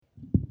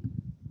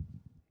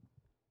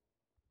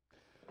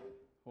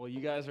Well, you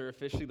guys are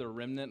officially the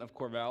remnant of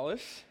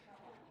Corvallis.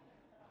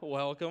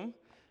 Welcome.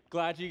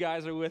 Glad you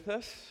guys are with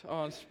us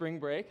on spring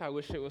break. I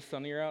wish it was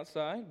sunnier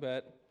outside,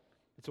 but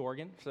it's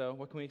Oregon, so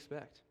what can we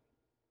expect?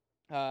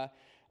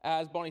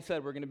 As Bonnie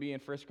said, we're going to be in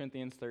 1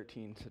 Corinthians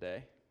 13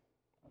 today.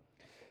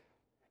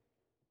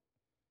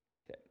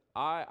 Okay.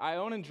 I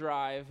own and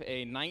drive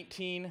a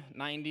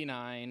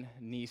 1999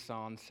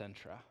 Nissan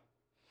Sentra.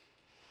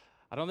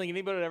 I don't think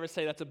anybody would ever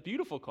say that's a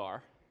beautiful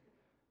car,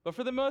 but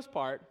for the most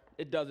part,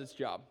 it does its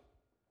job.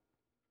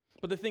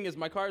 But the thing is,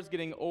 my car is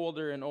getting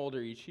older and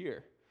older each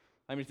year.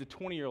 I mean, it's a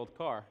 20-year-old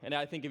car. And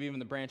I think of even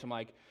the branch, I'm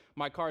like,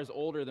 my car is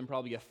older than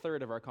probably a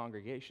third of our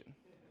congregation.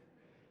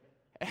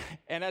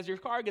 And as your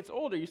car gets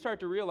older, you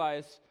start to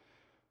realize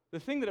the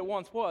thing that it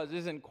once was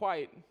isn't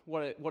quite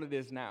what it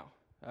is now.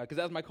 Because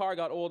as my car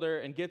got older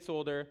and gets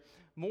older,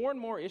 more and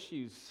more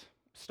issues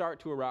start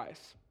to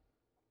arise.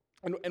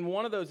 And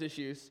one of those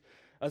issues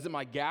is that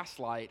my gas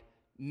light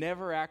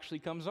never actually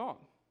comes on.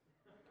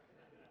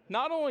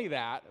 Not only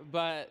that,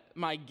 but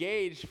my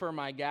gauge for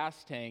my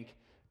gas tank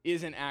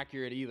isn't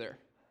accurate either.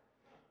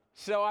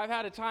 So I've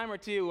had a time or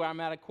two where I'm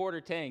at a quarter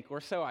tank,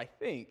 or so I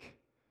think,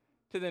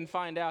 to then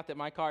find out that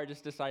my car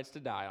just decides to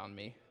die on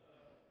me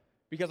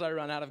because I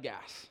run out of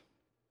gas.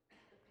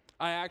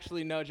 I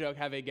actually, no joke,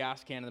 have a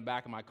gas can in the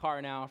back of my car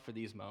now for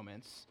these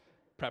moments.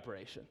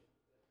 Preparation.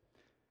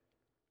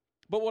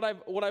 But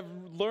what I've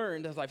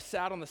learned as I've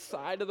sat on the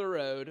side of the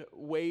road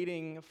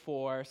waiting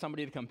for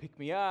somebody to come pick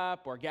me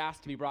up or gas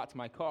to be brought to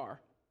my car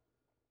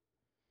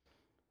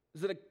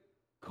is that a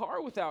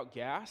car without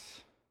gas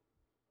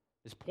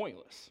is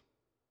pointless.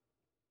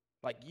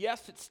 Like,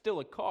 yes, it's still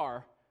a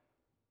car,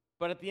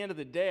 but at the end of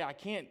the day, I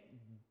can't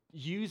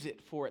use it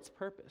for its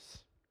purpose.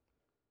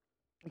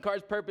 The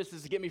car's purpose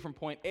is to get me from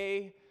point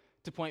A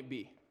to point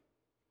B.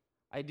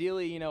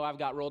 Ideally, I've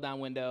got roll-down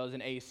windows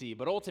and AC,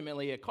 but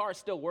ultimately, a car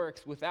still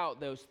works without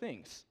those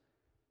things.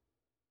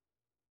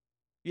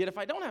 Yet if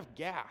I don't have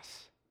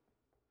gas,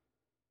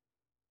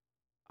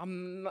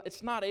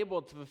 it's not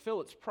able to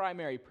fulfill its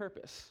primary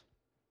purpose.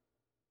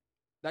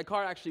 That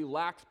car actually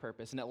lacks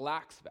purpose, and it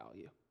lacks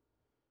value.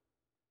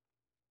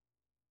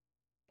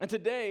 And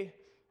today,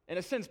 in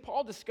a sense,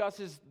 Paul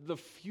discusses the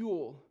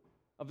fuel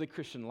of the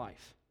Christian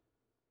life.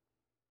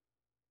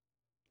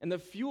 And the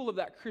fuel of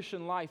that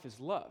Christian life is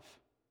love.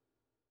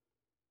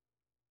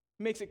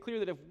 He makes it clear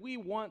that if we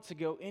want to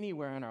go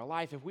anywhere in our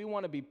life, if we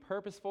want to be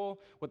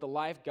purposeful with the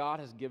life God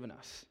has given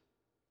us,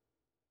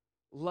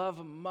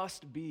 love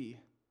must be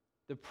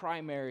the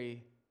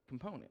primary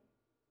component.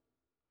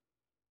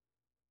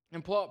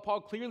 And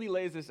Paul clearly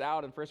lays this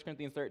out in 1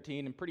 Corinthians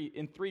 13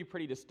 in three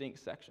pretty distinct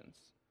sections.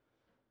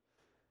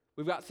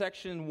 We've got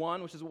section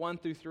 1, which is 1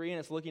 through 3, and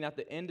it's looking at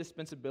the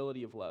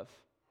indispensability of love.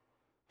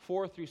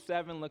 4 through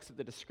 7 looks at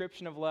the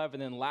description of love,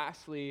 and then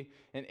lastly,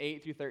 in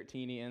 8 through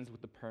 13, he ends with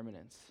the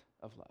permanence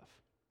of love.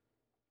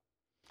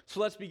 So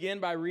let's begin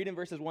by reading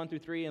verses 1 through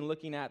 3 and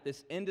looking at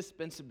this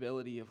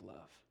indispensability of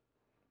love.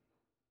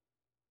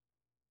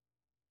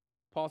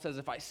 Paul says,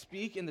 "If I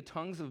speak in the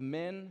tongues of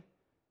men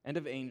and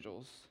of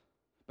angels,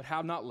 but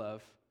have not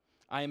love,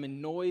 I am a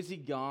noisy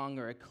gong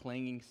or a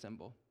clanging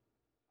cymbal.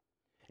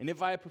 And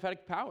if I have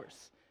prophetic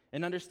powers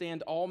and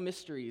understand all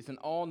mysteries and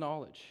all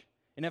knowledge,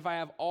 and if I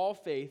have all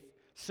faith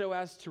so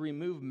as to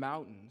remove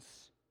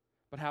mountains,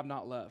 but have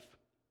not love,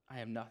 I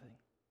am nothing.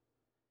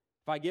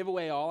 If I give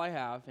away all I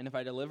have, and if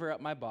I deliver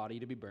up my body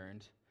to be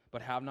burned,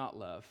 but have not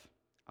love,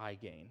 I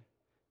gain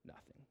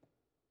nothing."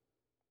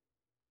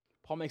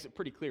 Paul makes it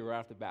pretty clear right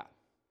off the bat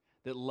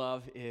that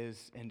love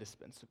is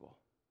indispensable.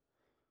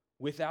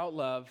 Without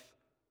love,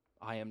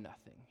 I am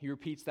nothing. He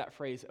repeats that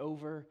phrase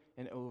over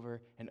and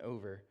over and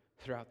over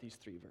throughout these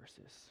 3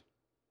 verses.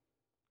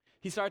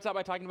 He starts out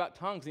by talking about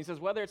tongues, and he says,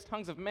 whether it's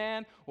tongues of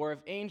man or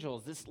of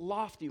angels, this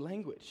lofty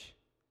language.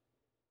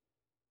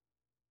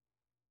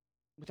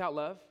 Without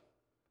love,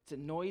 it's a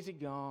noisy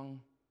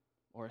gong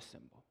or a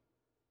cymbal.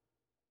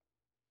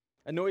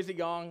 A noisy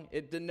gong,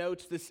 it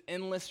denotes this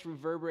endless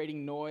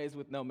reverberating noise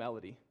with no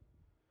melody.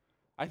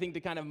 I think to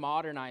kind of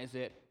modernize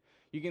it,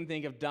 you can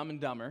think of Dumb and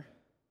Dumber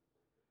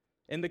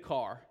in the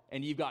car,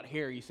 and you've got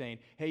Harry saying,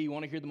 "Hey, you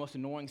want to hear the most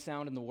annoying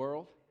sound in the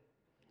world?"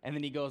 And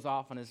then he goes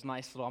off on his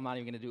nice little, "I'm not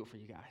even going to do it for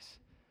you guys."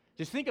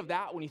 Just think of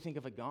that when you think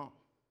of a gong.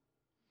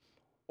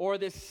 Or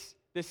this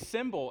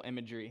cymbal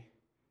imagery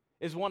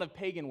is one of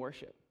pagan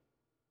worship.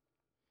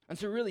 And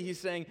so really he's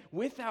saying,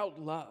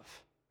 without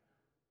love,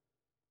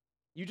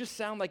 you just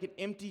sound like an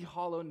empty,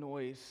 hollow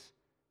noise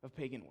of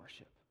pagan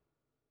worship.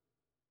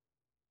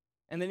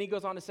 And then he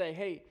goes on to say,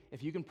 hey,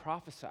 if you can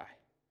prophesy,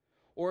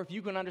 or if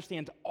you can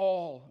understand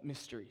all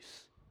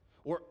mysteries,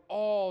 or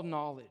all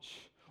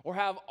knowledge, or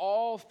have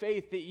all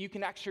faith that you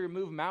can actually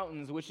remove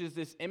mountains, which is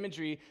this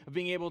imagery of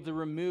being able to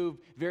remove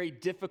very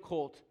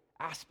difficult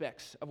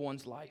aspects of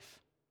one's life.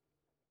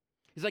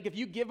 He's like, if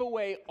you give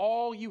away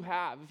all you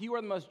have, if you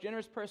are the most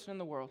generous person in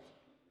the world,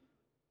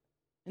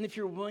 and if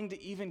you're willing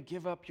to even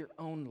give up your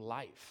own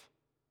life,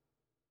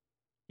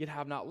 yet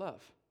have not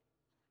love,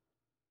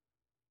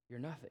 you're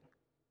nothing.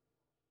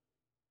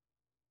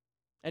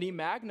 And he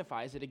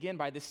magnifies it again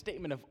by this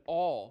statement of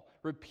all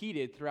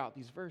repeated throughout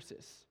these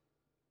verses.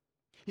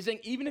 He's saying,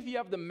 even if you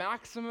have the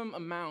maximum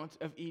amount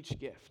of each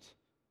gift,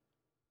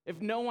 if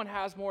no one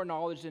has more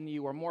knowledge than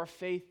you, or more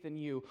faith than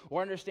you,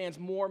 or understands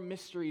more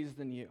mysteries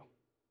than you,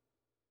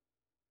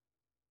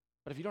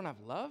 but if you don't have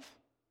love,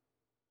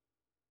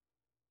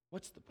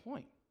 what's the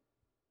point?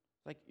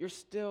 Like, you're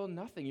still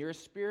nothing. You're a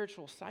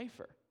spiritual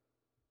cipher.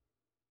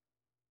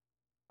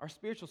 Our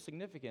spiritual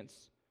significance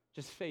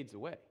just fades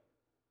away.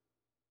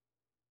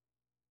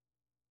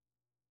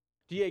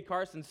 D.A.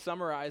 Carson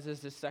summarizes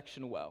this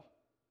section well.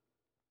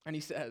 And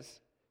he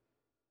says,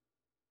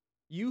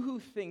 "You who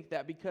think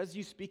that because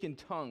you speak in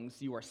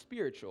tongues you are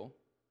spiritual,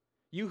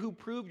 you who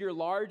prove your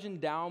large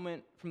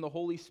endowment from the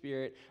Holy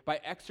Spirit by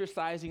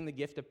exercising the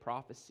gift of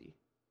prophecy,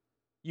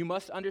 you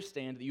must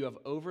understand that you have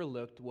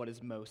overlooked what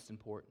is most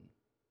important.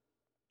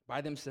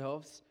 By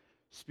themselves,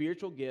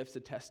 spiritual gifts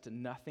attest to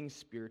nothing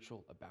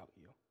spiritual about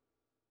you.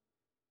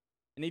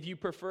 And if you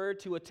prefer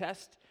to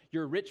attest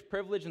your rich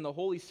privilege in the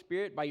Holy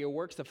Spirit by your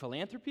works of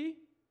philanthropy,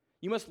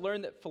 you must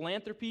learn that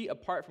philanthropy,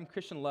 apart from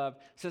Christian love,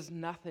 says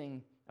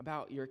nothing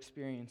about your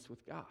experience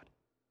with God.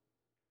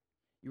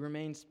 You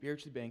remain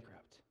spiritually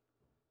bankrupt,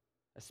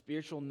 a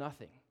spiritual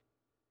nothing,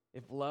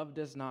 if love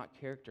does not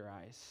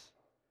characterize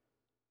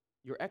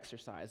your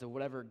exercise of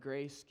whatever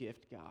grace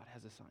gift God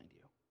has assigned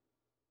you."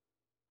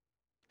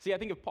 See, I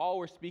think if Paul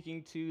were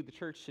speaking to the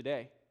church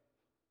today,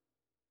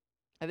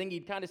 I think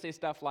he'd kind of say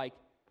stuff like,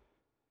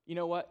 you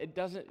know what, it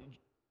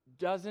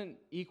doesn't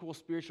equal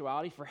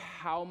spirituality for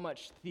how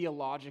much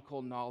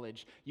theological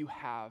knowledge you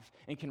have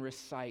and can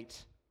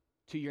recite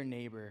to your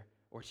neighbor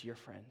or to your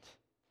friend.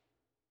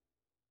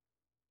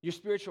 Your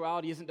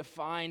spirituality isn't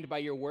defined by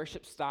your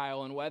worship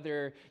style and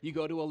whether you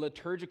go to a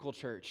liturgical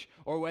church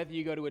or whether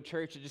you go to a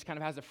church that just kind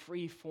of has a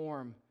free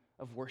form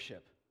of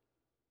worship.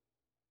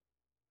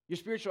 Your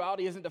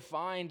spirituality isn't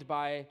defined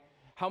by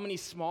how many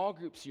small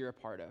groups you're a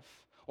part of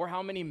or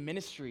how many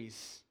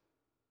ministries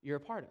you're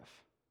a part of.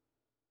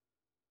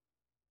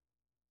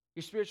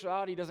 Your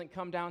spirituality doesn't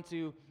come down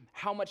to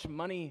how much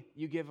money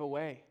you give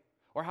away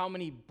or how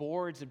many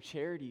boards of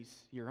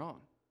charities you're on.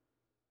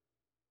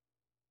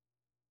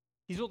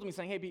 He's ultimately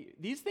saying, hey,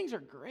 these things are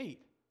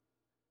great,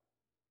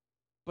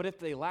 but if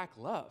they lack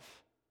love,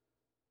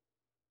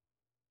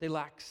 they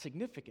lack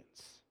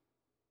significance.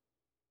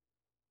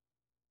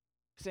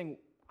 He's saying,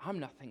 I'm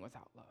nothing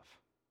without love.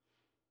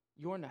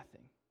 You're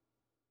nothing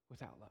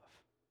without love.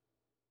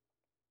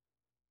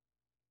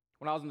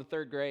 When I was in the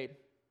 3rd grade,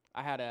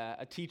 I had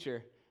a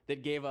teacher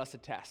that gave us a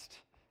test.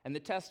 And the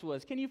test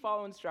was, can you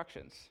follow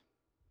instructions?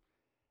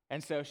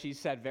 And so she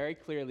said very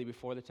clearly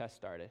before the test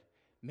started,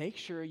 make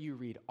sure you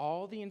read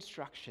all the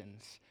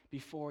instructions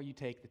before you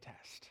take the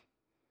test.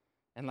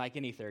 And like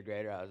any 3rd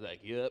grader, I was like,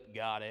 yep,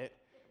 got it.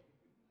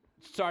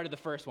 Started the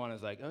first one, I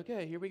was like,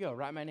 okay, here we go,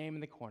 write my name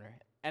in the corner.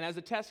 And as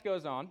the test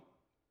goes on,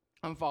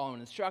 I'm following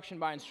instruction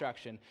by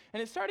instruction.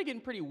 And it started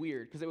getting pretty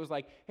weird because it was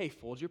like, hey,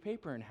 fold your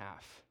paper in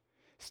half.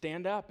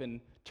 Stand up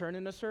and turn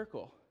in a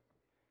circle.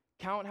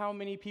 Count how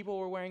many people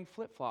were wearing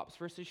flip-flops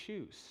versus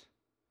shoes.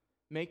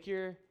 Make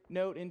your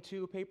note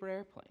into a paper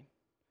airplane.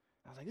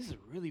 I was like, this is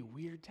a really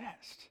weird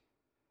test.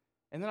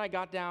 And then I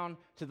got down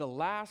to the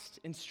last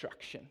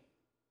instruction.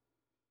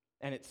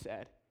 And it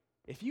said,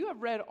 if you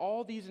have read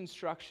all these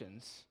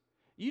instructions,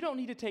 you don't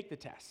need to take the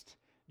test.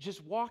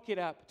 Just walk it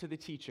up to the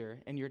teacher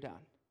and you're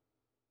done.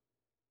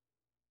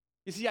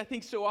 You see, I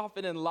think so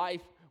often in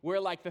life, we're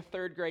like the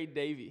 3rd grade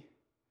Davey.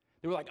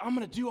 They were like, I'm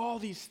going to do all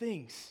these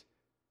things.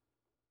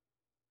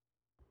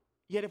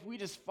 Yet if we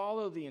just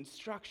follow the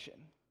instruction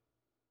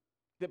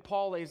that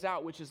Paul lays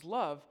out, which is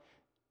love,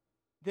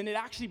 then it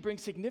actually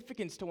brings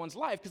significance to one's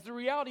life. Because the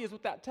reality is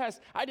with that test,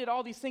 I did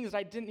all these things that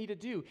I didn't need to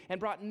do and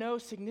brought no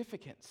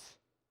significance.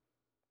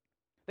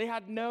 They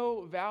had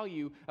no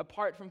value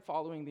apart from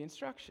following the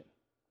instruction.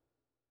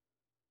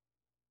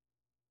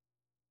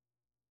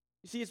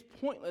 You see, it's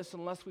pointless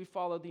unless we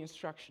follow the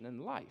instruction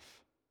in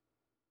life.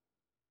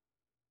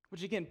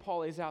 Which again, Paul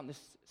lays out in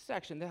this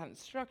section, that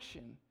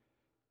instruction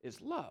is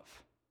love.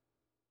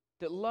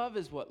 That love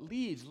is what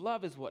leads,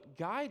 love is what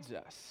guides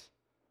us.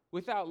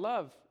 Without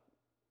love,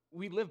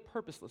 we live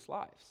purposeless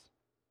lives.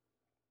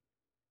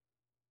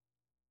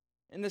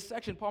 In this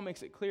section, Paul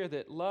makes it clear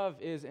that love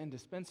is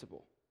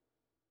indispensable.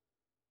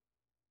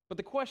 But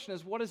the question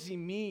is, what does he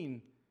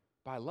mean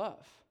by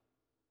love?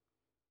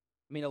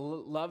 I mean,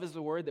 love is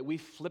a word that we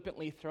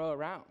flippantly throw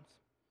around.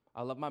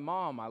 I love my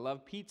mom. I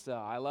love pizza.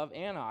 I love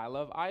Anna. I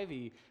love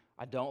Ivy.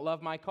 I don't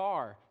love my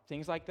car.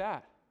 Things like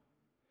that.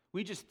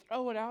 We just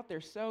throw it out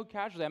there so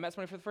casually. I met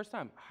somebody for the first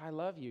time. I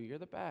love you. You're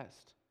the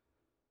best.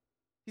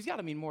 He's got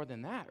to mean more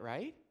than that,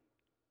 right?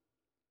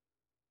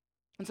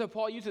 And so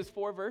Paul uses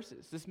 4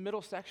 verses, this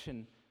middle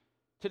section,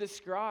 to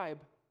describe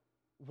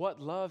what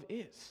love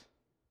is.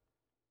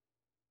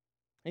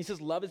 And he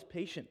says, love is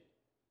patient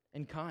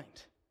and kind.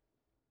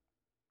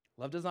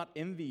 Love does not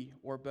envy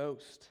or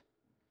boast.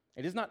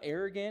 It is not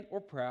arrogant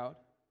or proud.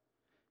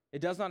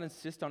 It does not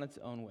insist on its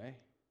own way.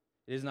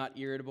 It is not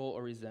irritable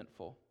or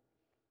resentful.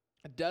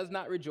 It does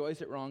not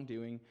rejoice at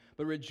wrongdoing,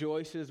 but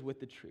rejoices with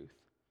the truth.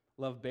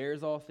 Love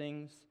bears all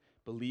things,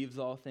 believes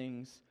all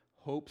things,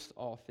 hopes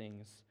all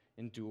things,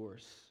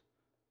 endures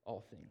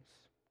all things.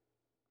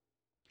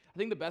 I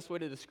think the best way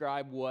to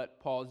describe what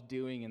Paul's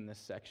doing in this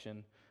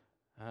section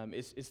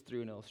is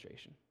through an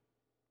illustration.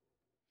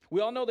 We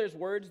all know there's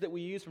words that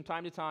we use from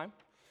time to time,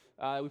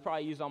 we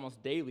probably use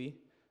almost daily,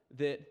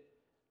 that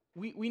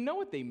we know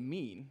what they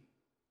mean,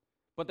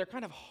 but they're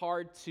kind of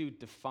hard to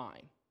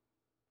define.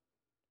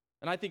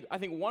 And I think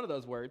one of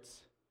those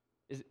words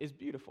is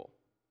beautiful.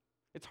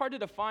 It's hard to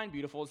define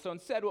beautiful, so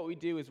instead what we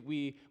do is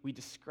we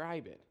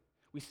describe it.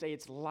 We say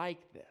it's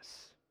like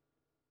this.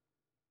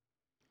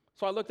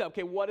 So I looked up,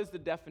 what is the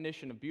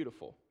definition of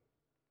beautiful?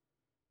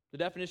 The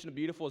definition of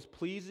beautiful is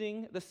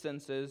pleasing the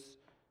senses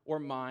or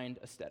mind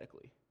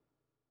aesthetically.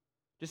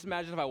 Just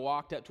imagine if I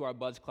walked up to our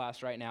Buds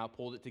class right now,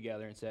 pulled it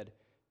together, and said,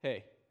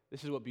 hey,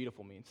 this is what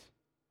beautiful means.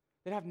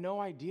 They'd have no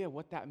idea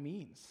what that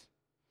means.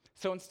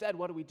 So instead,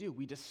 what do?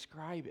 We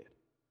describe it.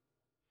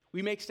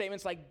 We make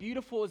statements like,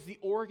 beautiful is the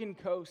Oregon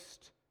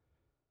coast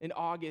in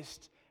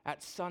August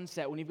at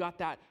sunset when you've got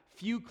that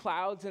few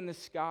clouds in the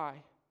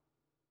sky,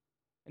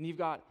 and you've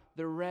got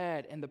the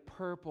red and the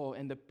purple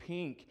and the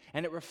pink,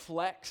 and it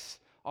reflects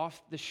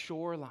off the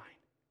shoreline.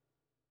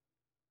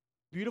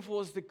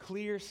 Beautiful is the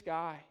clear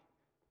sky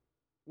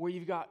where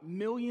you've got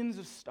millions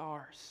of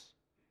stars,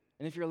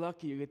 and if you're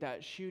lucky, you get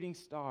that shooting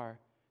star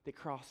that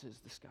crosses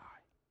the sky.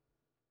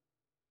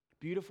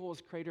 Beautiful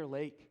is Crater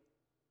Lake,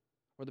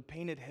 or the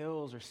Painted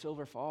Hills, or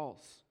Silver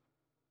Falls.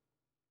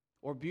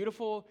 Or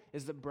beautiful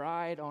is the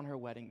bride on her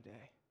wedding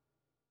day,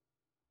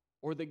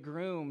 or the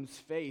groom's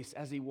face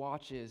as he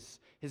watches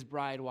his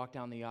bride walk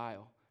down the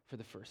aisle for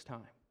the first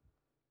time.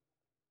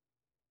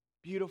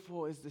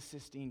 Beautiful is the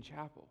Sistine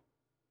Chapel.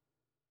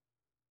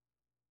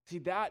 See,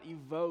 that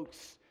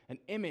evokes an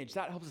image.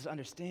 That helps us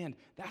understand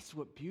that's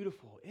what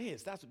beautiful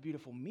is. That's what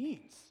beautiful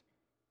means.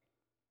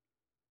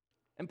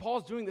 And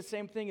Paul's doing the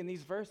same thing in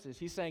these verses.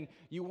 He's saying,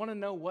 you want to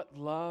know what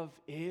love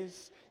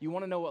is? You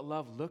want to know what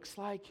love looks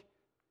like?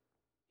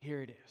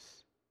 Here it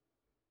is.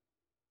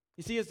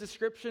 You see, his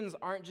descriptions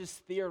aren't just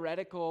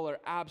theoretical or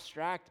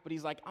abstract, but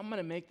he's like, I'm going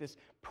to make this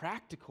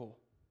practical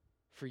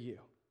for you.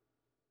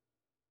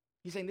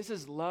 He's saying this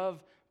is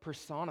love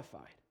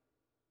personified.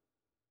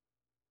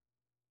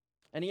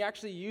 And he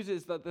actually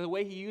uses, the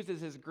way he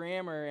uses his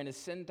grammar and his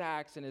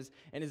syntax and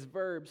his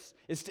verbs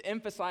is to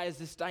emphasize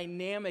this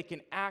dynamic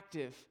and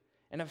active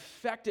and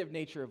effective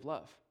nature of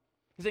love.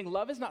 He's saying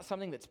love is not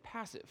something that's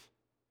passive,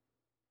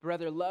 but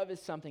rather love is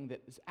something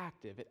that is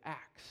active, it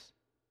acts.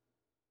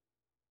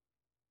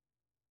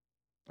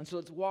 And so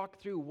let's walk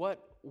through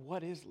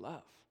what is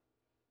love.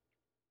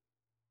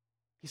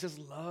 He says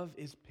love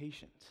is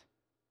patient.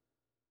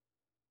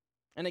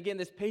 And again,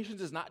 this patience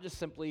is not just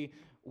simply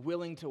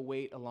willing to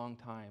wait a long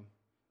time.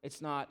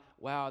 It's not,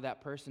 wow,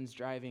 that person's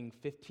driving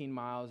 15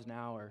 miles an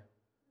hour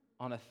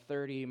on a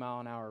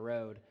 30-mile-an-hour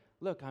road.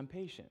 Look, I'm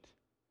patient.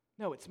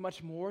 No, it's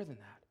much more than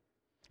that.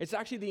 It's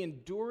actually the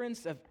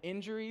endurance of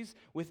injuries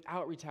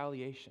without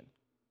retaliation.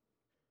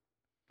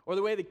 Or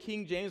the way the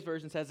King James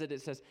Version says,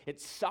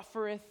 it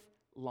suffereth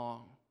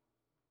long.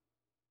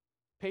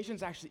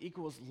 Patience actually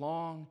equals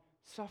long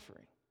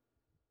suffering.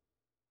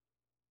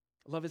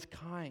 Love is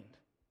kind.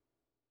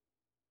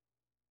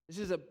 This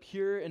is a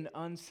pure and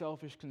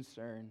unselfish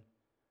concern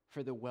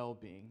for the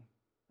well-being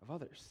of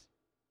others.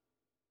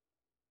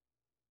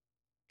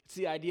 It's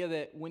the idea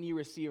that when you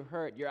receive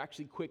hurt, you're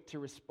actually quick to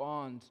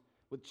respond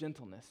with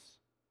gentleness,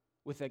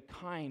 with a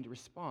kind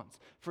response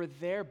for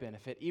their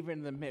benefit, even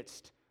in the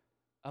midst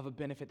of a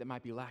benefit that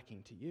might be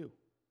lacking to you.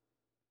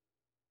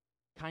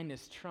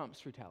 Kindness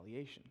trumps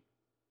retaliation.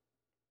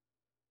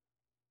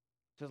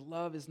 It says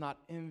love is not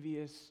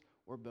envious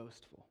or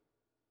boastful.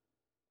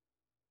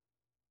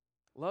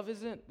 Love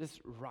isn't this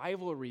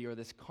rivalry or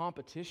this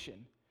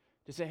competition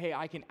to say, hey,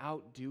 I can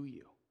outdo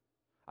you.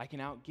 I can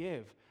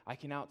outgive. I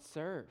can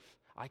outserve.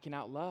 I can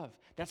outlove.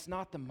 That's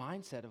not the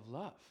mindset of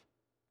love.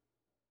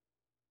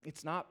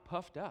 It's not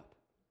puffed up.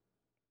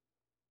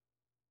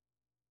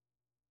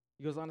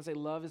 He goes on to say,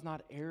 love is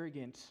not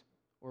arrogant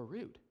or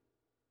rude.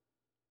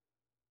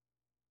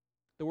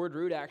 The word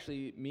rude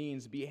actually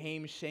means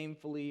behave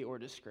shamefully or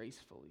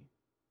disgracefully.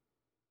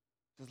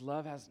 It says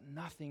love has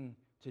nothing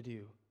to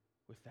do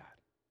with that.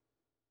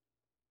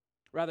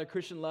 Rather,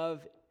 Christian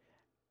love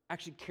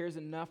actually cares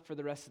enough for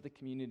the rest of the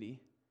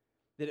community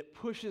that it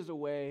pushes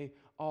away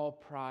all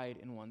pride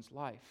in one's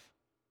life.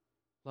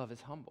 Love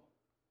is humble.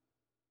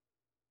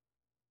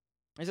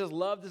 He says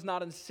love does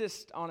not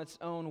insist on its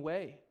own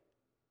way,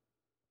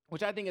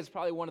 which I think is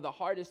probably one of the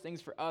hardest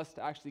things for us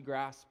to actually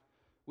grasp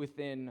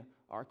within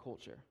our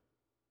culture.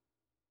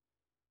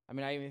 I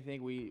mean, I even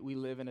think we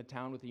live in a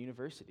town with a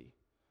university.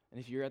 And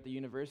if you're at the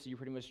university, you're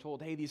pretty much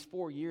told, hey, these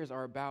 4 years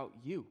are about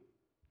you.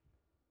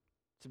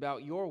 It's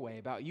about your way,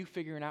 about you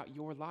figuring out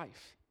your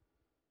life.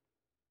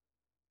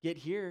 Yet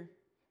here,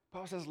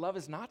 Paul says love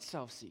is not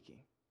self-seeking.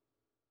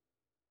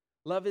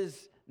 Love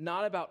is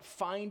not about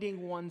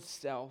finding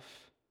oneself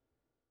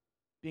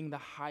being the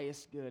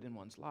highest good in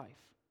one's life.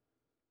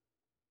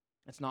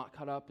 It's not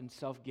caught up in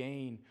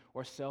self-gain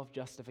or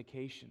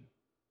self-justification.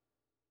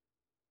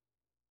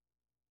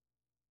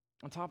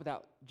 On top of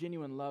that,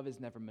 genuine love is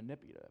never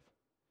manipulative.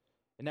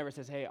 It never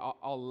says, hey,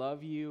 I'll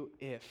love you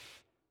if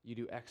you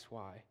do X,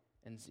 Y,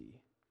 and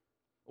Z.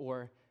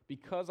 Or,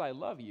 because I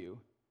love you,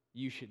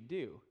 you should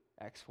do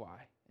X,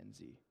 Y, and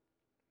Z.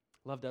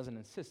 Love doesn't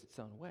insist its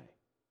own way.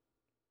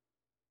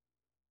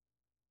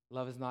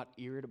 Love is not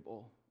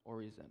irritable or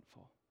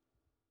resentful.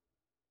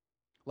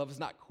 Love is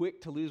not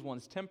quick to lose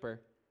one's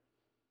temper,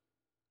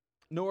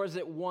 nor is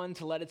it one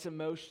to let its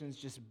emotions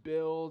just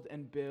build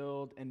and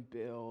build and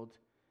build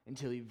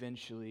until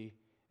eventually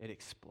it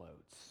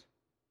explodes.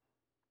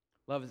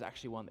 Love is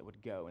actually one that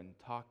would go and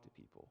talk to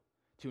people,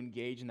 to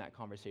engage in that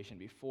conversation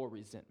before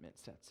resentment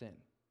sets in.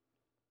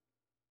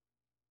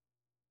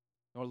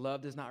 Nor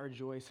love does not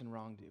rejoice in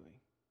wrongdoing.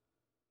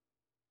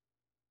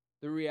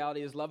 The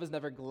reality is love is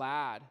never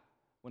glad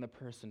when a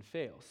person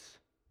fails.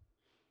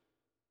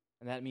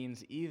 And that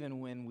means even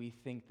when we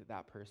think that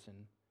that person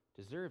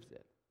deserves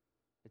it,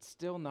 it's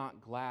still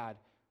not glad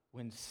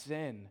when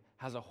sin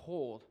has a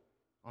hold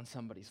on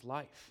somebody's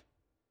life.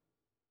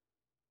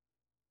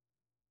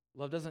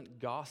 Love doesn't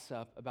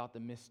gossip about the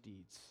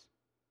misdeeds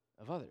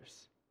of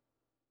others,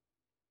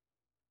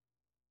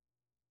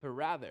 but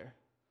rather,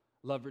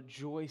 love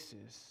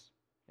rejoices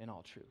in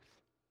all truth.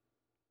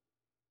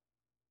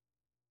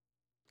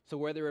 So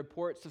where there are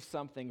reports of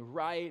something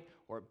right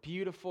or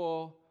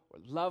beautiful or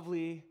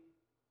lovely,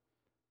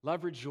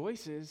 love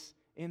rejoices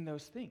in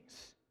those things.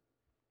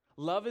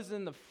 Love is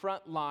in the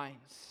front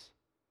lines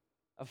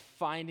of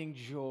finding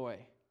joy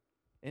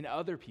in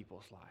other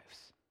people's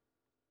lives.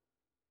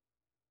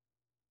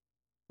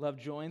 Love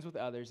joins with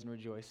others in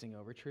rejoicing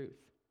over truth,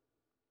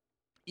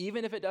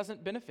 even if it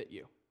doesn't benefit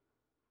you.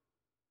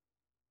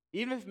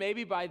 Even if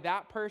maybe by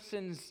that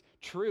person's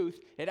truth,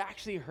 it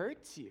actually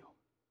hurts you.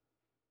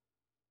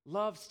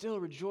 Love still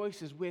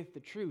rejoices with the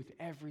truth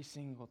every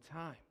single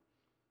time.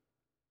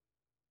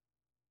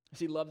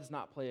 See, love does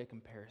not play a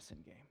comparison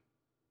game.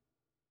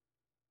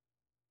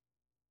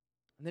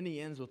 And then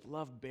he ends with,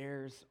 love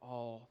bears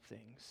all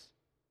things.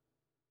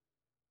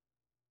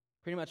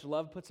 Pretty much,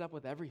 love puts up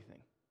with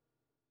everything.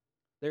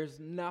 There's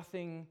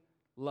nothing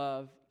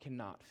love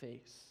cannot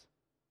face.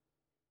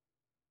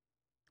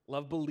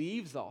 Love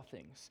believes all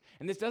things.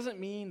 And this doesn't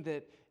mean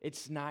that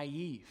it's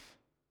naive.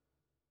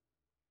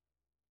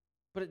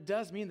 But it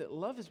does mean that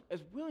love is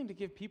willing to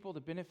give people the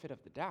benefit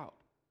of the doubt.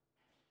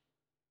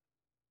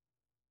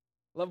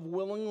 Love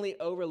willingly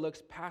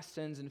overlooks past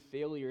sins and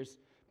failures,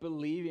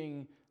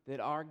 believing that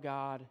our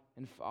God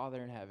and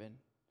Father in heaven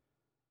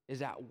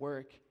is at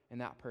work in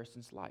that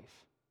person's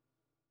life,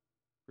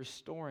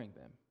 restoring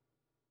them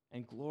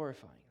and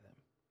glorifying them.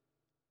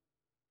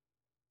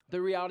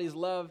 The reality is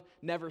love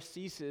never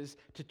ceases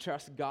to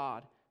trust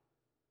God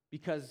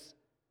because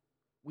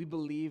we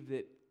believe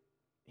that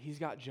He's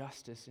got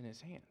justice in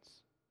His hands.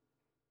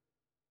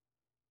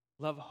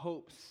 Love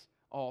hopes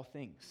all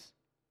things.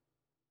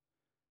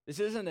 This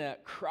isn't a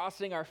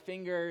crossing our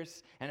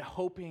fingers and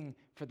hoping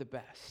for the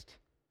best.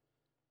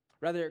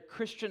 Rather,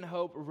 Christian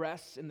hope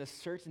rests in the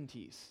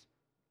certainties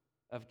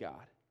of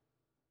God.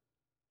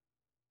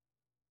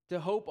 To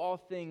hope all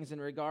things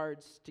in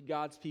regards to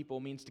God's people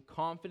means to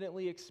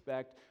confidently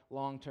expect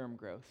long-term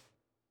growth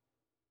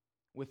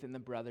within the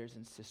brothers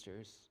and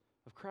sisters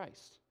of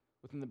Christ,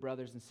 within the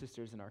brothers and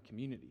sisters in our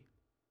community.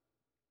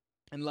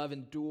 And love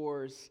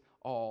endures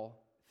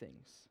all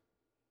things.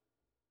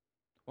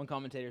 One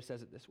commentator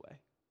says it this way: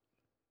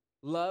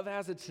 love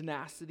has a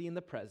tenacity in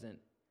the present,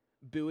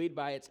 buoyed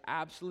by its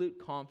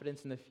absolute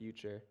confidence in the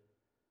future,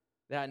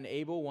 that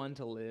enable one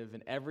to live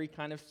in every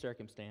kind of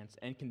circumstance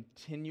and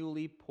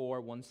continually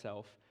pour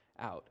oneself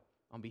out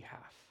on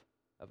behalf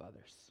of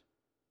others.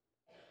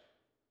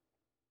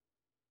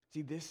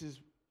 See, this is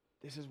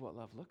what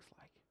love looks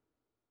like.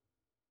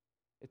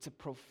 It's a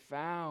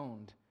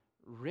profound,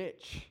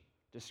 rich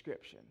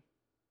description.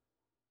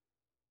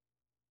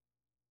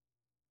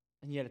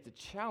 And yet it's a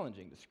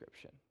challenging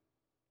description.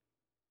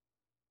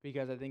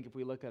 Because I think if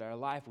we look at our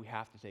life, we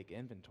have to take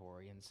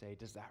inventory and say,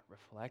 does that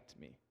reflect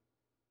me?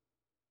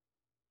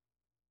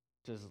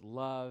 Does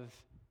love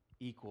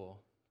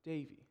equal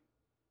Davey?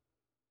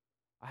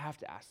 I have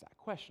to ask that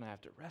question. I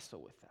have to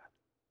wrestle with that.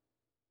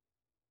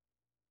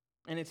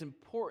 And it's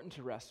important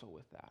to wrestle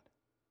with that.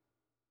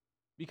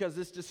 Because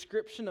this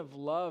description of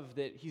love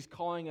that he's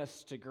calling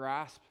us to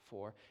grasp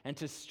for and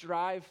to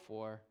strive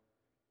for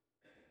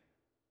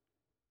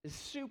is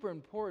super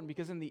important,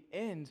 because in the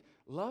end,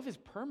 love is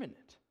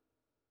permanent.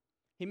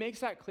 He makes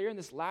that clear in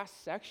this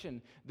last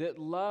section, that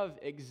love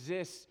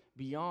exists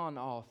beyond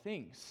all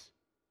things.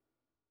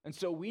 And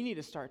so we need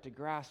to start to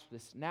grasp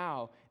this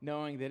now,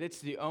 knowing that it's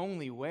the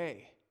only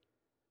way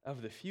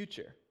of the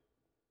future.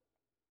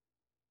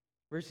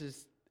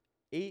 Verses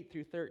 8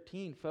 through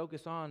 13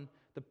 focus on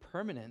the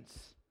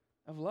permanence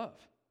of love.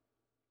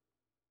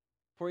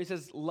 For he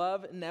says,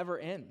 love never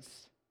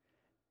ends.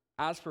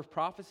 As for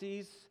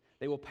prophecies,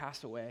 they will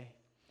pass away.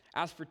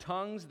 As for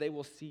tongues, they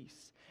will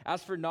cease.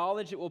 As for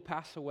knowledge, it will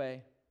pass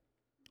away.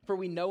 For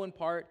we know in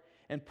part,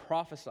 and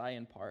prophesy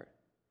in part.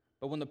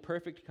 But when the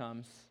perfect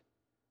comes,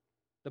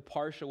 the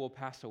partial will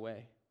pass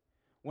away.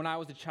 When I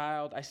was a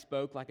child, I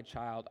spoke like a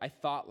child. I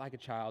thought like a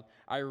child.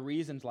 I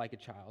reasoned like a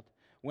child.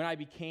 When I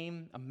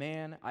became a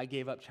man, I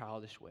gave up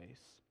childish ways.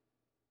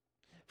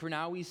 For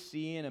now we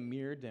see in a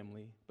mirror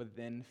dimly, but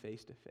then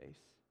face to face.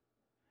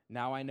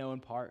 Now I know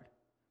in part,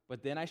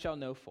 but then I shall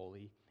know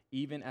fully,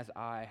 even as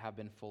I have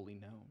been fully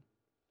known.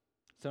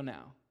 So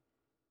now,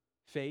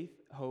 faith,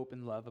 hope,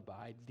 and love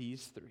abide,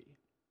 these three.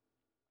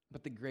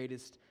 But the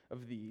greatest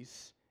of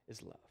these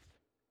is love.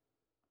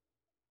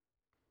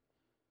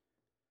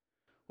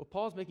 What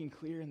Paul's making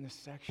clear in this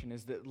section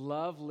is that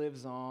love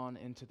lives on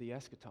into the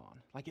eschaton.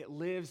 Like it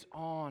lives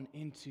on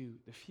into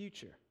the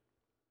future.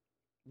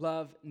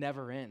 Love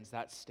never ends,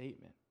 that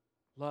statement.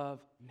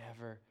 Love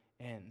never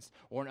ends.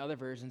 Or in other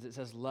versions, it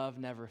says love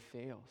never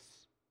fails.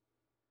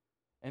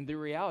 And the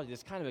reality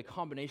is kind of a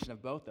combination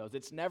of both those.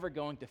 It's never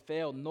going to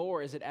fail,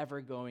 nor is it ever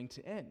going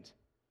to end.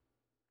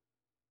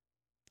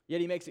 Yet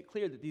he makes it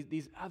clear that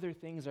these other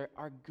things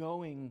are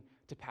going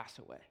to pass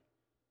away.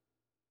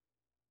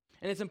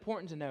 And it's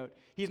important to note,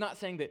 he's not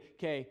saying that,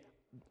 okay,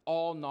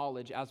 all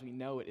knowledge as we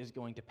know it is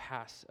going to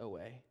pass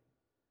away.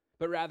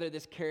 But rather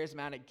this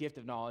charismatic gift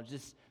of knowledge,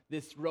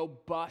 this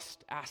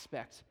robust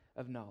aspect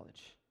of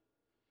knowledge.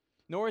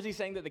 Nor is he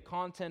saying that the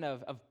content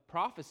of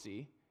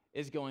prophecy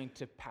is going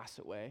to pass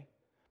away,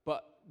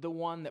 but the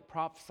one that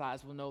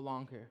prophesies will no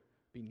longer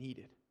be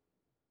needed.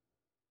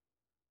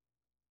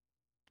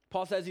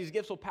 Paul says these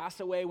gifts will pass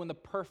away when the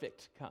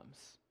perfect comes.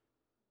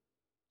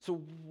 So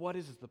what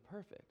is the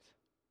perfect?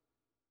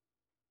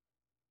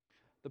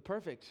 The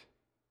perfect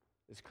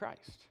is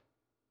Christ.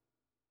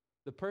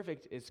 The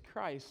perfect is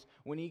Christ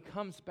when he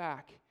comes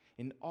back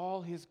in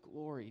all his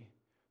glory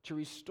to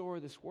restore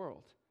this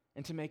world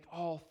and to make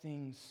all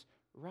things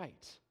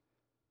right.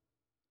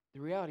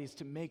 The reality is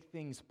to make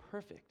things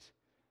perfect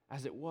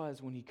as it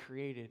was when he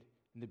created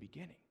in the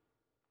beginning.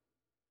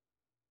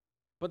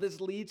 But this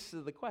leads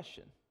to the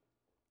question,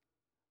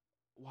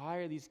 why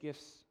are these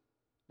gifts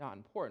not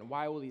important?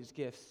 Why will these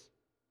gifts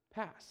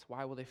pass?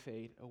 Why will they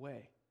fade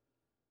away?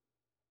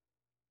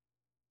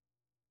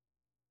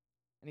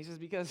 And he says,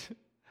 because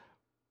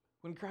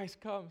when Christ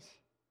comes,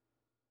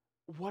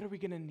 what are we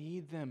going to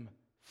need them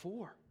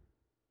for?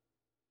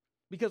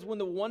 Because when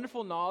the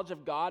wonderful knowledge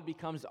of God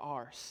becomes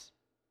ours,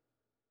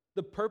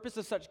 the purpose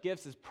of such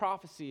gifts as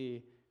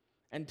prophecy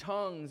and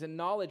tongues and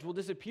knowledge will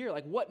disappear.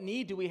 Like, what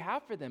need do we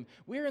have for them?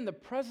 We're in the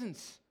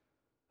presence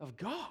of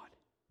God.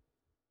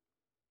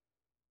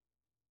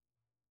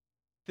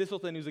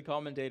 Thistleton, who's a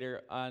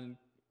commentator on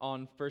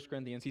 1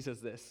 Corinthians, he says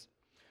this: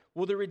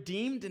 will the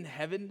redeemed in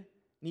heaven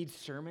need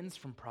sermons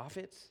from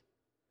prophets?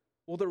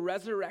 Will the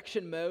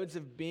resurrection modes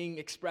of being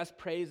express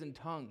praise in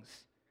tongues?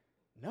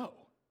 No.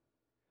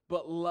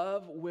 But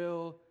love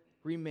will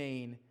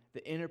remain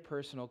the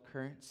interpersonal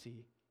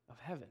currency of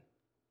heaven.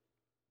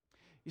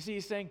 You see,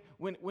 he's saying,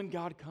 when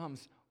God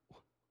comes,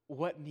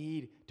 what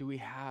need do we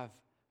have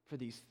for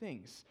these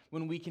things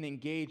when we can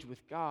engage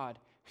with God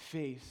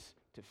face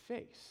to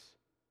face?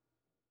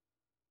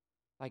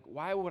 Like,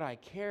 why would I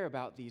care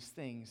about these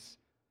things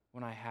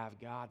when I have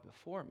God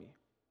before me?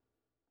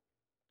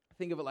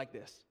 Think of it like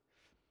this.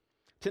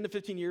 10 to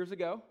 15 years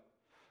ago,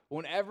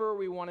 whenever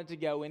we wanted to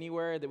go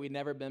anywhere that we'd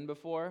never been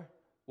before,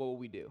 what would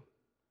we do?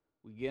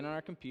 We'd get on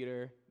our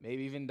computer,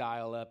 maybe even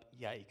dial up,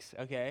 yikes,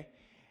 okay?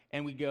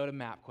 And we'd go to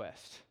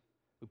MapQuest.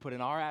 We put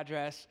in our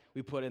address,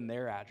 we put in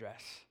their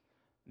address.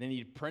 And then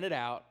you'd print it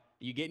out,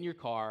 you get in your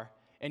car,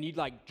 and you'd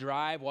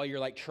drive while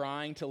you're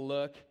trying to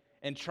look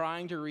and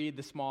trying to read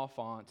the small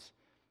fonts.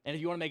 And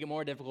if you want to make it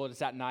more difficult,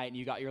 it's at night and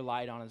you got your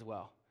light on as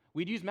well.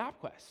 We'd use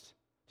MapQuest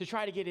to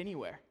try to get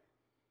anywhere.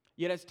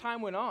 Yet as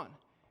time went on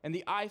and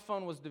the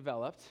iPhone was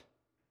developed,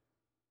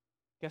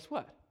 guess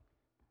what?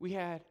 We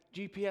had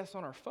GPS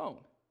on our phone.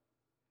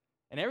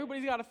 And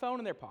everybody's got a phone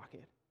in their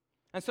pocket.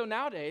 And so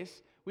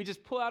nowadays, we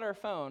just pull out our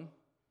phone,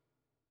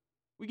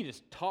 we can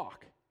just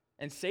talk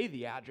and say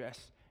the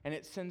address, and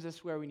it sends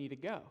us where we need to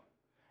go.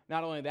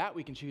 Not only that,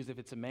 we can choose if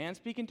it's a man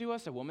speaking to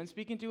us, a woman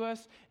speaking to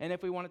us, and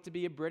if we want it to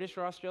be a British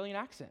or Australian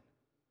accent.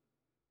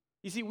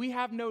 You see, we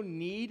have no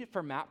need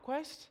for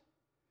MapQuest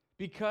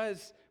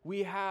because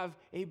we have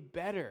a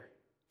better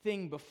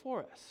thing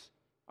before us,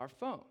 our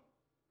phone,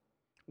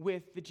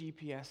 with the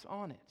GPS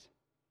on it.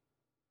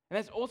 And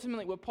that's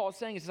ultimately what Paul's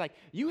saying. Is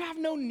you have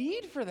no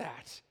need for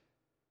that.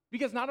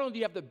 Because not only do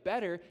you have the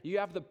better, you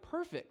have the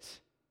perfect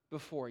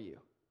before you.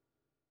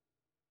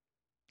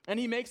 And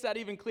he makes that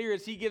even clearer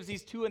as he gives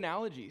these two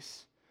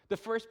analogies. The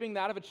first being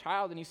that of a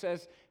child, and he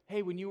says,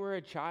 hey, when you were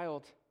a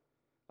child,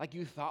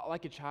 you thought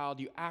like a child,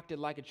 you acted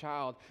like a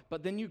child,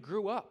 but then you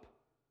grew up.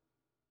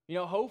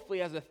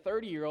 Hopefully as a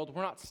 30-year-old,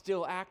 we're not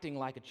still acting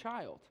like a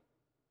child.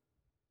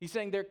 He's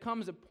saying there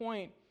comes a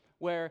point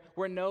where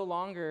we're no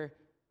longer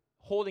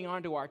holding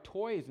on to our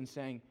toys and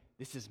saying,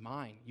 this is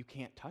mine, you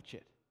can't touch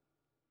it.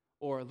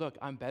 Or, look,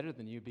 I'm better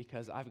than you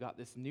because I've got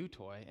this new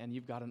toy and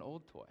you've got an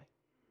old toy.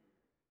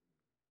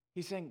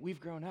 He's saying we've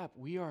grown up.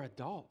 We are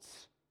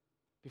adults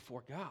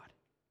before God.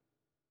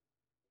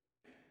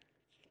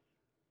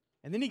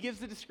 And then he gives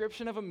the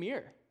description of a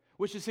mirror,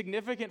 which is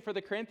significant for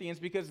the Corinthians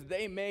because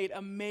they made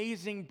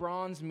amazing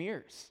bronze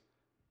mirrors.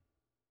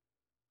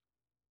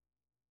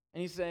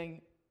 And he's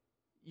saying,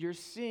 you're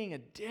seeing a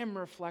dim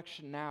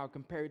reflection now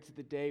compared to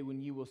the day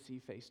when you will see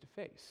face to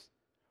face.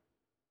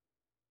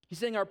 He's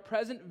saying our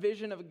present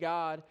vision of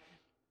God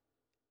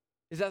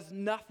is as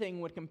nothing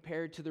when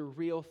compared to the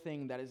real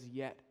thing that is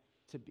yet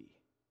to be.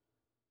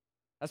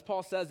 As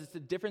Paul says, it's the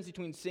difference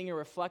between seeing a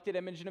reflected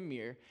image in a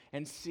mirror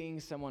and seeing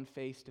someone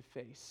face to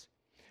face.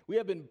 We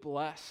have been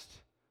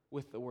blessed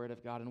with the Word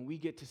of God, and we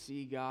get to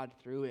see God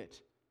through it.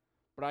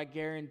 But I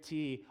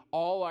guarantee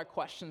all our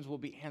questions will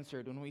be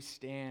answered when we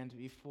stand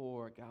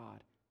before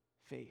God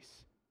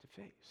face to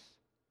face.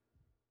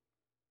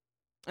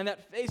 And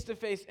that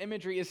face-to-face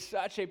imagery is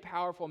such a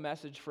powerful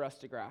message for us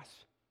to grasp.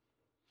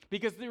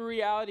 Because the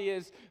reality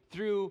is,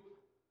 through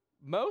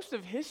most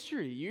of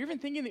history, you even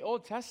think in the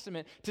Old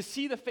Testament, to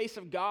see the face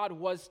of God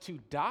was to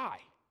die.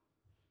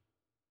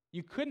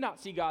 You could not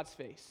see God's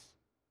face.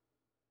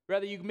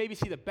 Rather, you maybe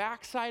see the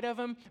backside of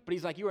him, but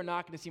he's like, you are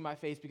not going to see my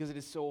face because it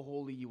is so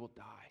holy, you will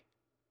die.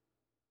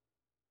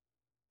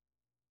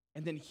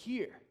 And then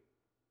here,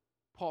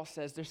 Paul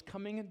says, there's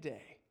coming a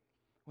day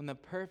when the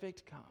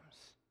perfect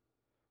comes,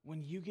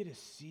 when you get to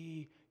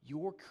see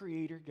your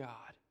Creator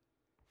God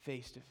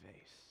face to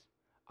face,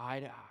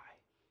 eye to eye,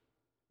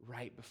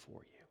 right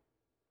before you.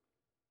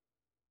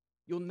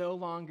 You'll no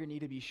longer need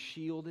to be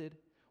shielded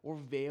or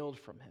veiled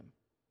from him.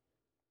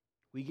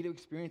 We get to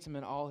experience him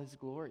in all his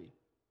glory.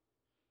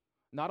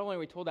 Not only are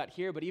we told that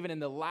here, but even in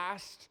the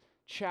last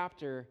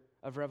chapter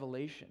of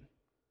Revelation,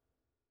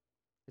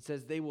 it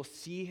says they will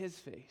see his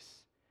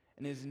face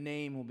and his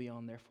name will be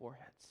on their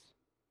foreheads.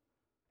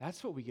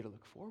 That's what we get to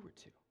look forward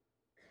to.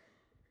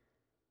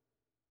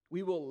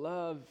 We will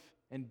love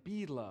and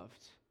be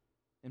loved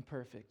in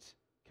perfect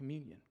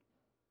communion.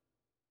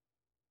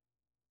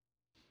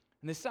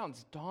 And this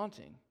sounds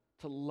daunting,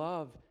 to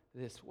love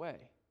this way.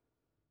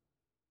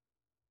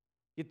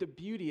 Yet the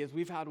beauty is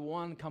we've had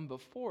one come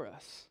before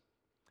us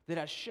that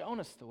has shown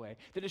us the way,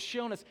 that has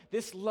shown us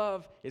this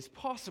love is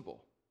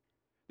possible.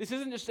 This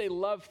isn't just a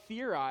love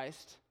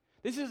theorized.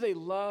 This is a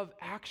love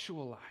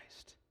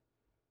actualized.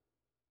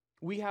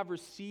 We have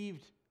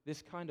received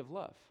this kind of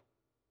love,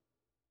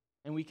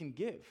 and we can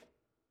give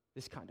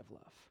this kind of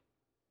love.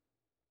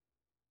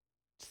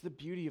 It's the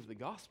beauty of the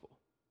gospel.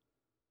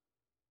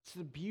 It's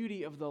the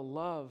beauty of the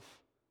love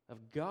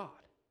of God,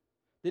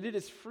 that it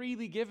is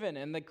freely given,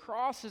 and the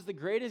cross is the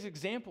greatest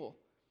example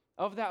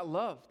of that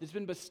love that's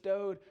been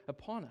bestowed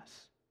upon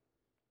us.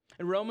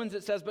 In Romans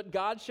it says, but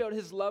God showed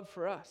his love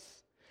for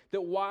us,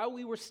 that while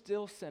we were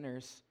still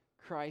sinners,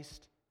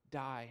 Christ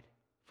died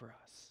for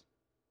us.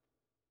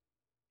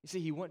 You see,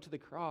 he went to the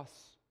cross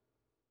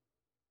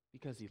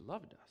because he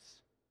loved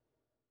us.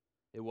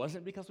 It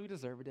wasn't because we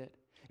deserved it.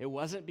 It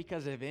wasn't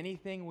because of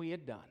anything we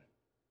had done.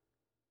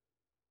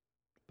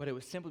 But it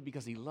was simply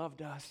because he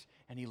loved us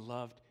and he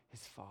loved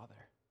his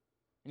Father.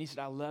 And he said,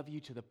 I love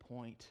you to the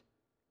point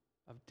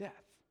of death.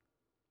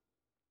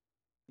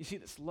 You see,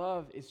 this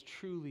love is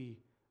truly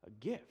a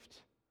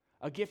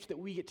gift that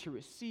we get to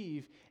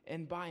receive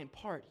and by in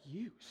part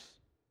use.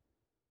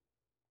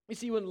 You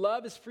see, when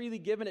love is freely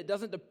given, it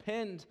doesn't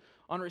depend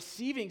on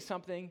receiving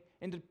something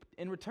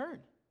in return.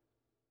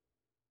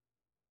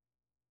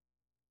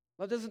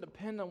 Love doesn't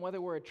depend on whether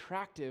we're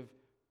attractive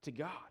to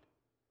God.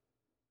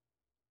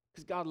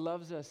 Because God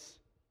loves us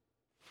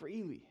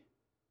freely.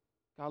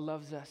 God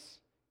loves us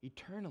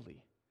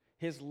eternally.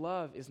 His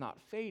love is not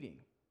fading.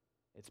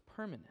 It's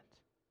permanent.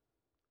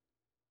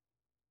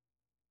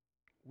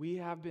 We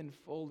have been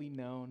fully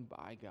known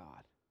by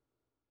God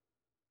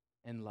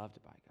and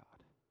loved by God.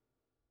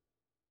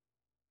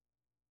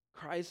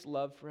 Christ's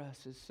love for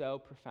us is so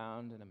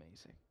profound and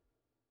amazing.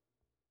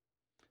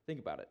 Think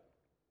about it.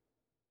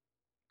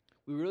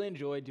 We really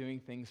enjoy doing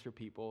things for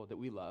people that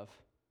we love,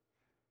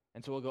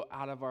 and so we'll go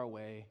out of our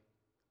way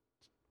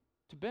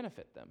to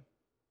benefit them.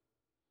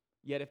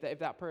 Yet if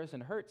that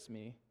person hurts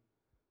me,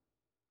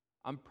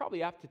 I'm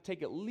probably apt to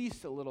take at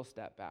least a little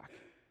step back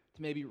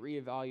to maybe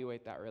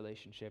reevaluate that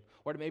relationship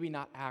or to maybe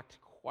not act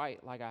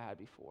quite like I had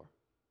before.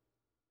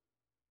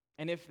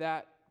 And if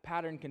that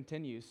pattern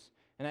continues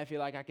and I feel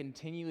like I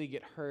continually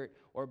get hurt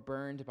or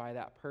burned by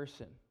that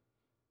person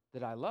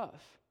that I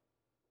love,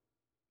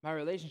 my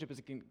relationship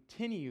is going to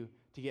continue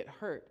to get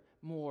hurt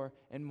more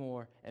and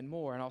more and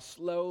more, and I'll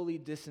slowly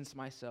distance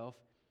myself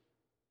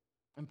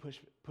and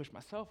push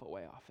myself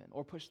away often,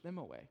 or push them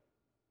away.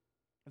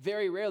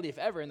 Very rarely, if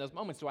ever, in those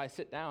moments do I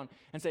sit down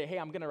and say, hey,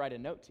 I'm going to write a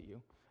note to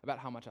you about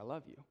how much I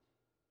love you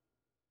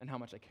and how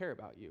much I care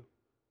about you.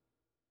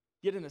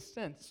 Yet in a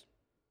sense,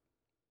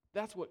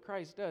 that's what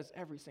Christ does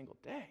every single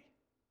day.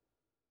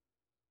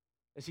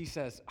 As he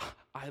says,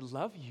 I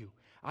love you,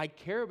 I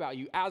care about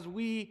you. As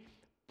we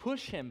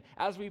push him,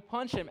 as we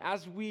punch him,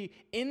 as we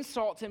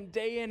insult him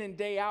day in and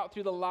day out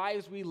through the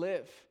lives we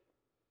live.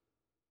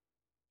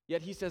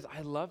 Yet he says,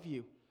 I love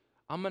you.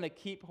 I'm going to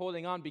keep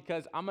holding on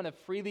because I'm going to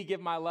freely give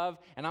my love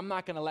and I'm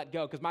not going to let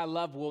go because my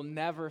love will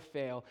never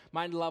fail.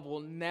 My love will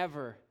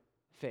never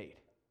fade.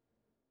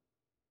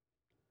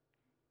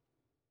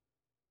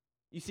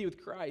 You see,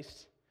 with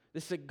Christ,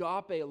 this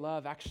agape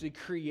love actually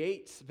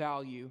creates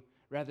value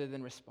rather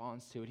than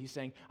responds to it. He's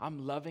saying,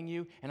 I'm loving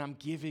you and I'm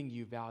giving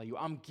you value.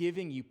 I'm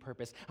giving you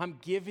purpose. I'm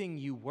giving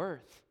you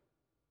worth.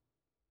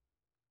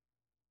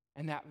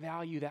 And that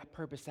value, that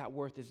purpose, that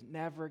worth is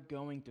never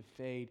going to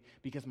fade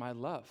because my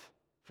love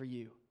for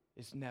you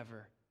is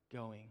never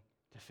going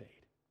to fade.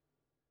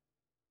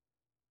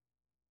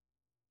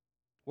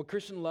 What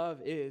Christian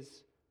love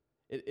is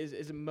it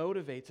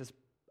motivates us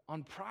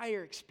on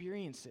prior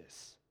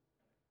experiences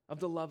of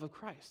the love of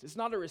Christ. It's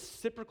not a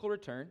reciprocal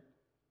return,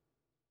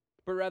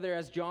 but rather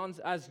as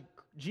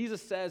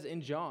Jesus says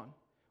in John,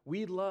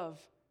 we love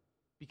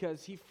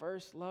because he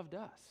first loved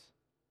us.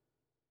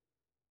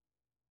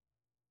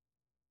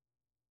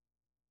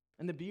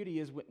 And the beauty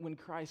is when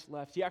Christ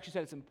left, he actually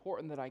said it's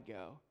important that I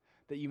go,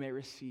 that you may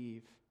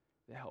receive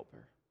the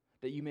helper,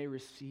 that you may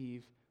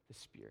receive the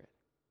Spirit.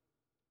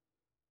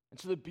 And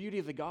so the beauty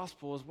of the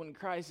gospel is when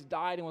Christ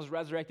died and was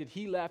resurrected,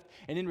 he left,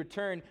 and in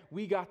return,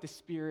 we got the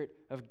Spirit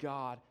of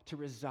God to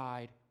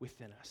reside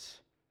within us.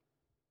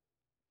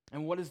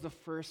 And what is the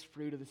first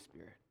fruit of the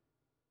Spirit?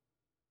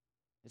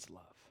 It's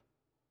love.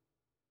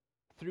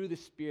 Through the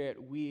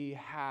Spirit, we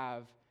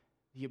have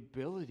the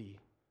ability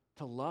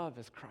to love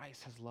as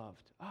Christ has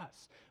loved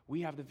us.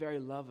 We have the very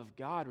love of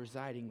God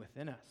residing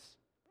within us.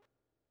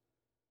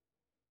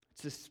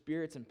 It's the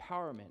Spirit's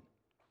empowerment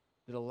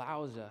that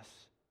allows us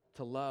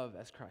to love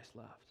as Christ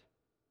loved.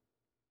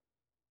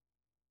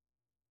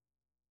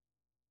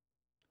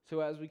 So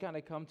as we kind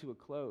of come to a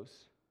close,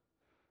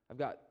 I've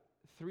got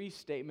 3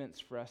 statements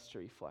for us to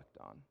reflect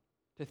on,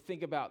 to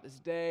think about this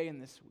day and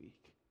this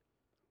week.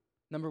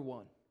 Number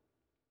 1,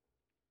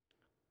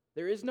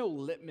 there is no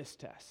litmus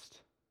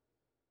test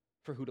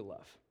for who to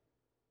love.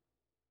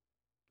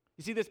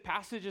 You see, this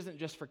passage isn't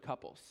just for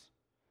couples.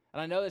 And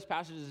I know this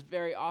passage is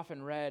very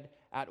often read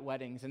at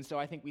weddings, and so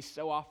I think we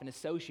so often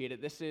associate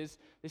it. This is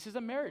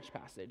a marriage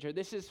passage, or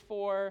this is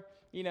for,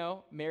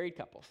 married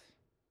couples.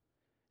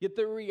 Yet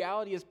the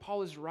reality is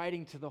Paul is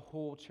writing to the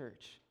whole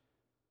church.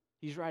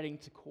 He's writing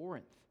to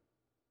Corinth.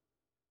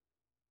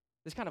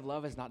 This kind of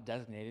love is not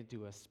designated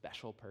to a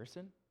special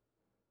person.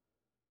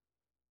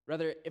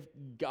 Rather, if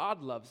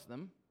God loves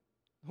them,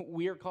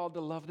 we are called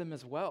to love them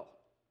as well.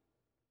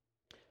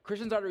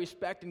 Christians are to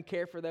respect and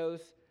care for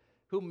those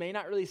who may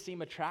not really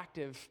seem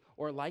attractive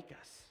or like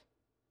us.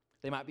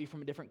 They might be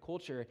from a different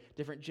culture,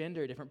 different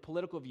gender, different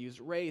political views,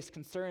 race,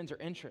 concerns, or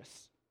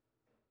interests.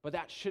 But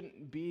that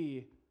shouldn't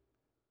be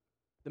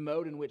the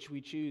mode in which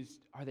we choose,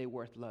 are they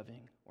worth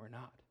loving or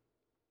not?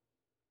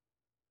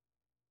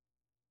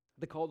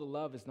 The call to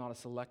love is not a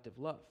selective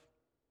love.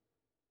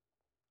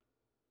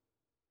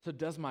 So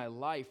does my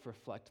life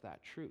reflect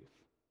that truth?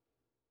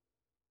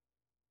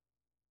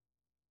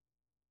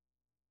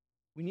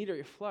 We need to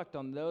reflect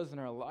on those in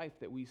our life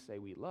that we say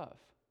we love.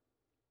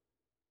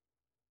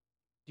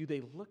 Do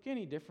they look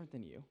any different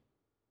than you?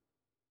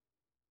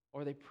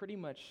 Or are they pretty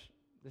much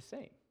the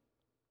same?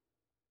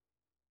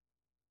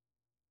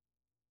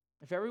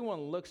 If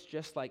everyone looks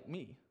just like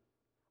me,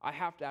 I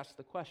have to ask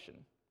the question,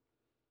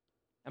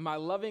 am I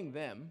loving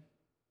them,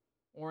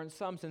 or in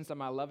some sense,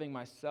 am I loving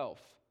myself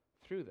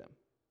through them?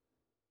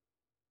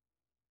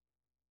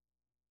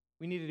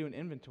 We need to do an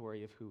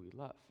inventory of who we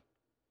love.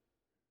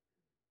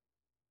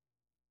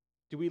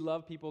 Do we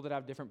love people that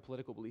have different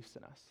political beliefs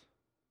than us?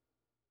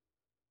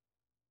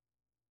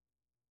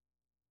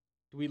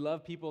 Do we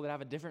love people that have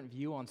a different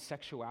view on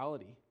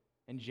sexuality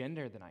and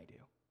gender than I do?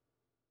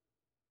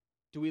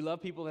 Do we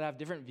love people that have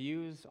different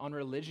views on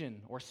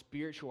religion or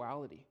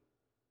spirituality?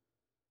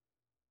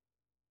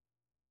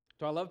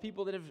 Do I love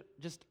people that have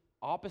just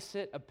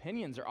opposite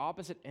opinions or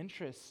opposite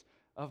interests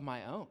of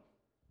my own?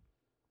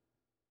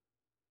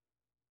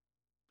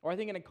 Or I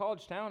think in a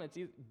college town, it's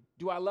either,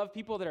 do I love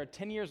people that are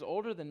 10 years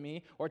older than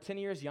me or 10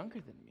 years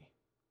younger than me?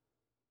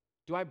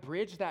 Do I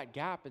bridge that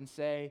gap and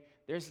say,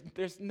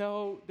 there's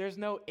no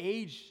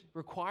age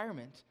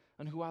requirement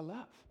on who I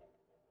love?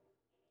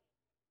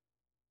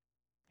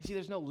 You see,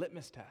 there's no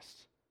litmus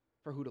test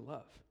for who to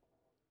love.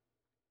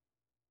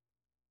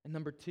 And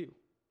number 2,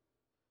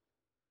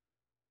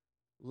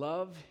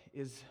 love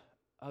is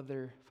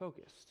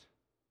other-focused.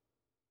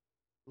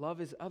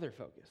 Love is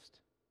other-focused.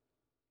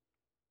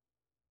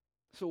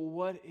 So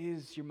what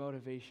is your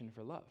motivation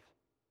for love?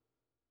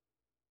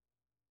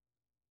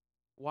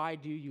 Why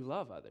do you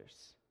love others?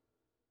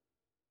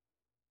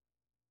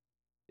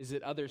 Is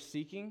it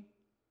others-seeking,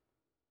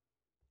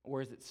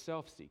 or is it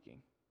self-seeking?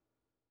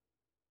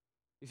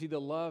 You see, the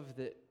love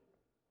that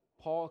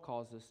Paul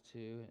calls us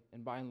to,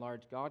 and by and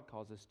large God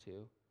calls us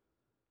to,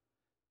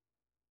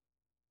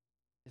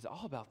 is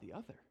all about the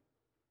other.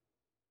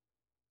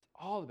 It's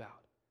all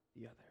about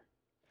the other.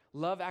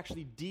 Love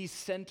actually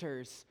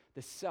decenters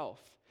the self.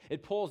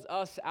 It pulls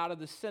us out of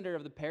the center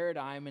of the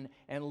paradigm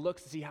and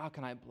looks to see, how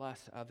can I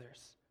bless others?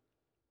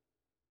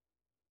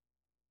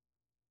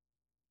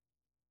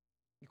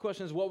 The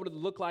question is, what would it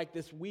look like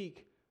this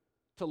week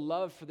to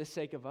love for the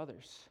sake of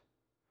others?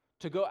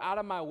 To go out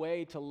of my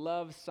way to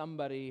love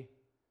somebody,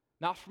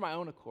 not for my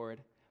own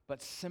accord,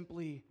 but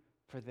simply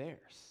for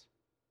theirs.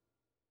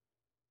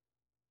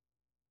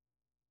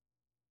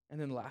 And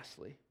then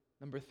lastly,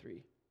 number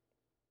 3,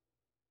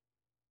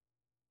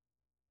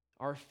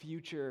 our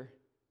future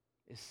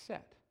is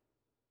set.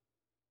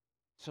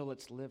 So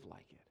let's live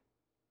like it.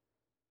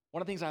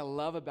 One of the things I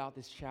love about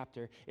this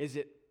chapter is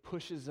it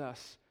pushes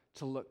us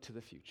to look to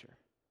the future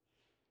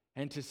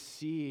and to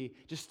see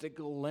just a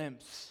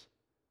glimpse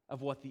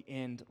of what the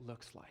end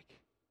looks like.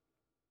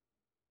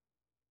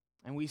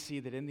 And we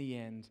see that in the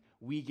end,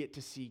 we get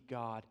to see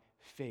God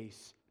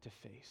face to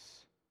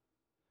face.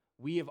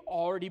 We have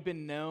already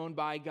been known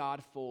by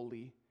God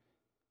fully,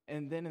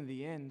 and then in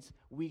the end,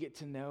 we get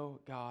to know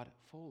God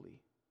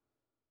fully.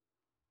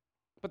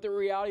 But the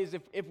reality is,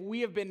 if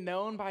we have been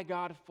known by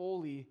God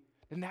fully,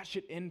 then that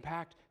should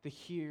impact the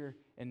here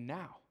and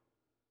now.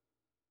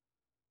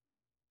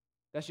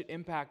 That should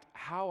impact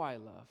how I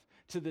love,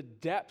 to the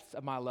depths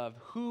of my love,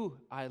 who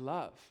I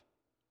love.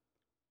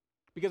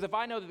 Because if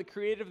I know that the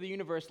creator of the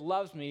universe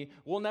loves me,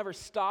 will never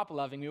stop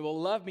loving me,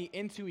 will love me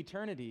into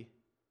eternity,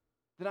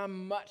 then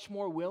I'm much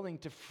more willing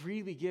to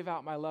freely give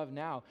out my love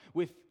now,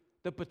 with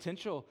the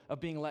potential of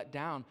being let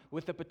down,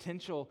 with the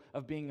potential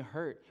of being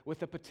hurt, with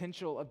the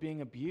potential of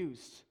being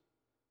abused.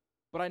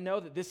 But I know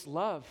that this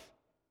love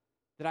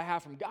that I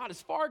have from God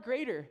is far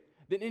greater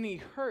than any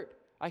hurt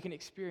I can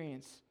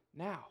experience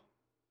now.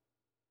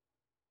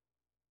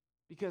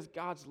 Because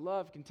God's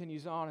love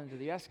continues on into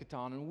the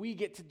eschaton, and we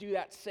get to do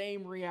that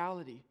same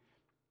reality.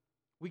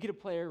 We get to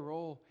play a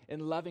role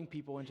in loving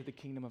people into the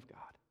kingdom of God.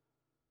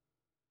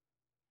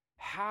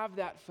 Have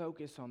that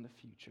focus on the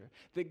future,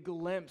 the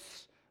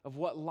glimpse of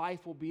what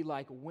life will be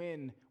like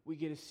when we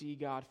get to see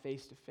God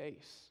face to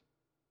face.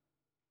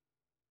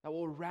 That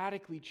will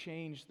radically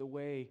change the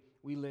way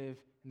we live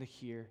in the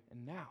here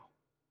and now.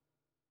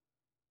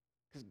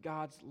 Because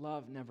God's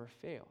love never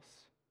fails.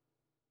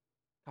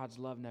 God's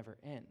love never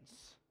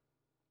ends.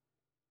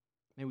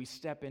 May we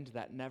step into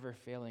that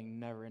never-failing,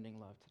 never-ending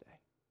love today.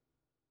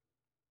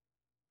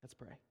 Let's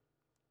pray.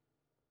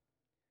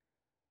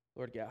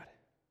 Lord God,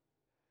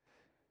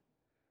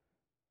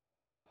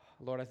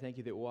 Lord, I thank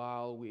you that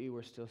while we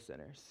were still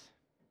sinners,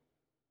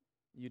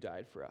 you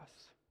died for us.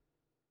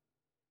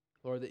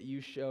 Lord, that you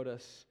showed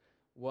us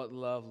what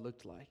love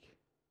looked like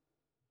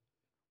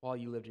while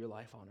you lived your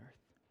life on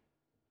earth.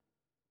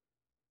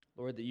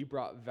 Lord, that you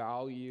brought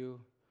value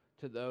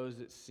to those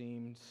that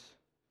seemed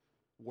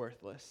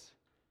worthless.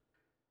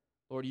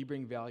 Lord, you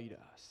bring value to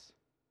us.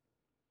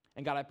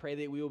 And God, I pray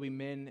that we will be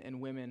men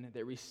and women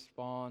that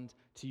respond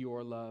to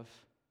your love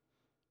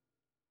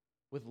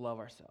with love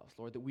ourselves,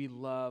 Lord, that we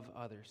love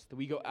others, that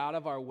we go out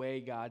of our way,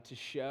 God, to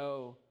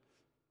show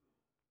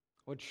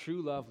what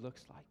true love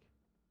looks like.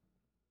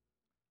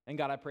 And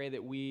God, I pray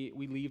that we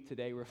leave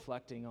today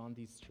reflecting on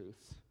these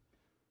truths,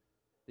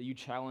 that you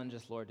challenge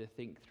us, Lord, to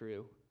think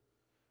through,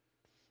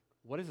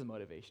 what is the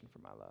motivation for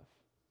my love?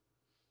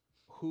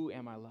 Who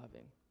am I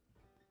loving?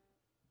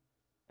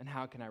 And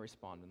how can I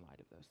respond in light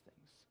of those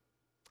things?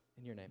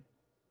 In your name,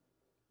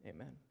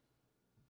 amen.